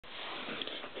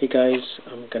Hey guys,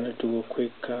 I'm gonna do a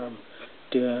quick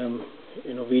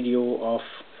video of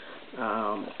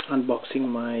unboxing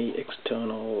my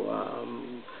external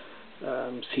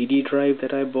CD drive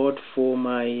that I bought for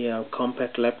my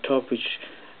compact laptop, which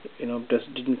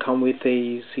didn't come with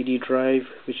a CD drive,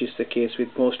 which is the case with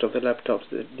most of the laptops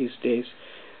these days.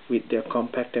 They're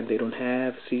compact and they don't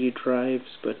have CD drives,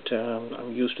 but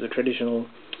I'm used to the traditional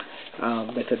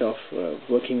method of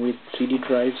working with CD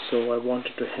drives, so I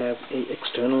wanted to have a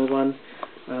external one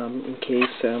in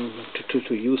case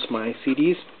to use my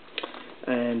CDs.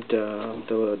 And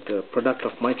the product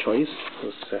of my choice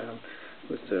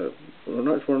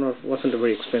wasn't a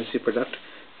very expensive product.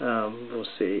 It was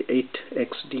a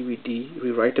 8x DVD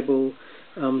rewritable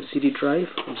CD drive.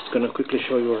 I'm just going to quickly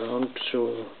show you around,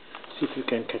 see if you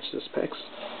can catch the specs.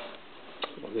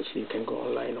 Obviously you can go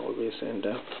online always and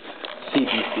see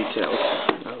these details.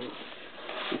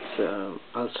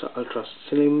 It's ultra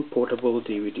slim portable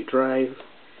DVD drive,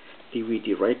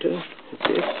 DVD writer. It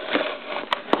says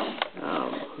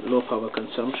low power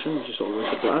consumption, which is always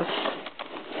a plus.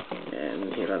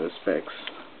 And here are the specs.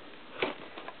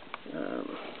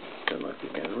 Don't know if you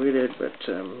can read it, but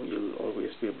you'll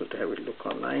always be able to have a look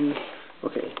online.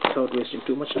 Okay, without wasting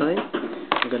too much time,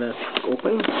 I'm gonna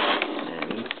open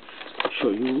and show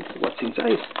you what's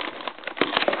inside.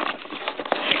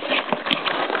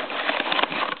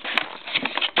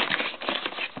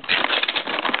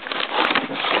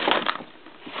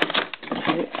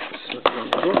 Okay, this is what the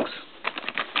box.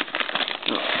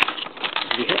 Now,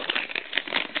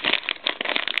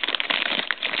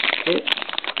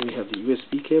 we have the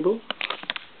USB cable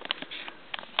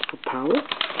for power,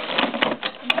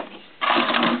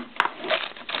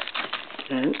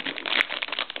 and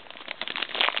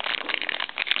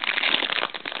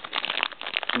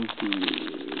the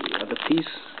other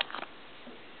piece,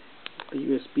 the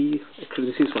USB. Actually,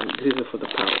 this is for the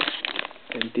power,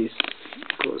 and this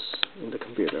goes in the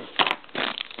computer.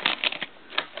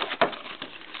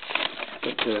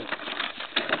 But the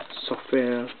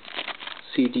software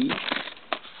CD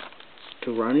to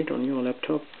run it on your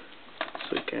laptop,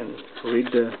 so you can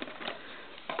read the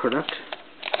product.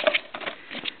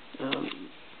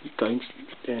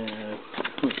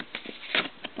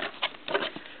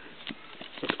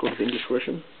 Let's go to the English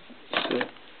version. It's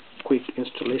a quick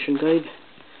installation guide.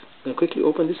 I'm going to quickly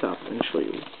open this up and show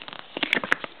you.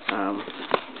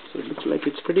 So it looks like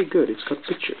it's pretty good. It's got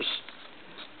pictures.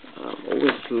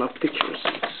 Always love pictures.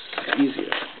 It's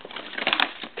easier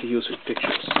to use with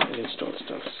pictures and install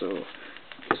stuff. So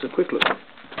just a quick look,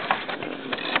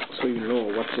 so you know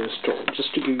what to install,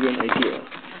 just to give you an idea,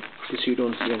 because you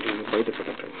don't see until you buy the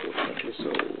product, unfortunately.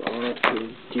 So I wanted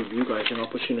to give you guys an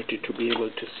opportunity to be able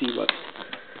to see what's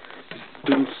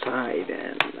inside,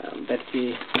 and that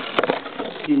way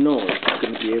you know it's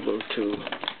going to be able to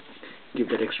give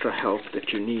that extra help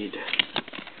that you need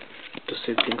to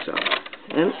set things up.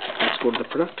 And let's go to the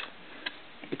product.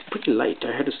 It's pretty light,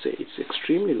 I had to say. It's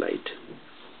extremely light,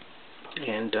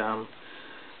 and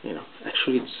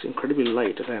actually it's incredibly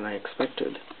lighter than I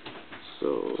expected.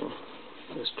 So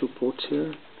there's two ports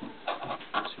here,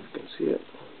 so you can see it.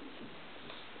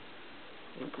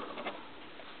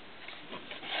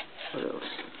 What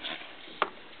else?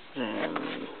 And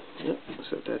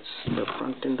so that's the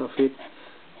front end of it.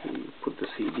 You put the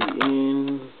CD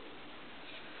in.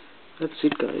 That's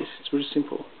it, guys. It's very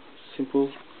simple,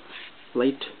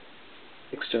 light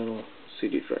external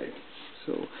CD drive.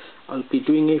 So I'll be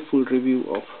doing a full review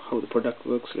of how the product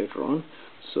works later on,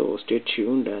 so stay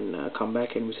tuned and come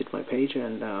back and visit my page,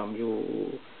 and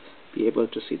you'll be able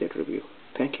to see that review.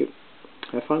 Thank you.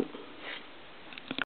 Have fun.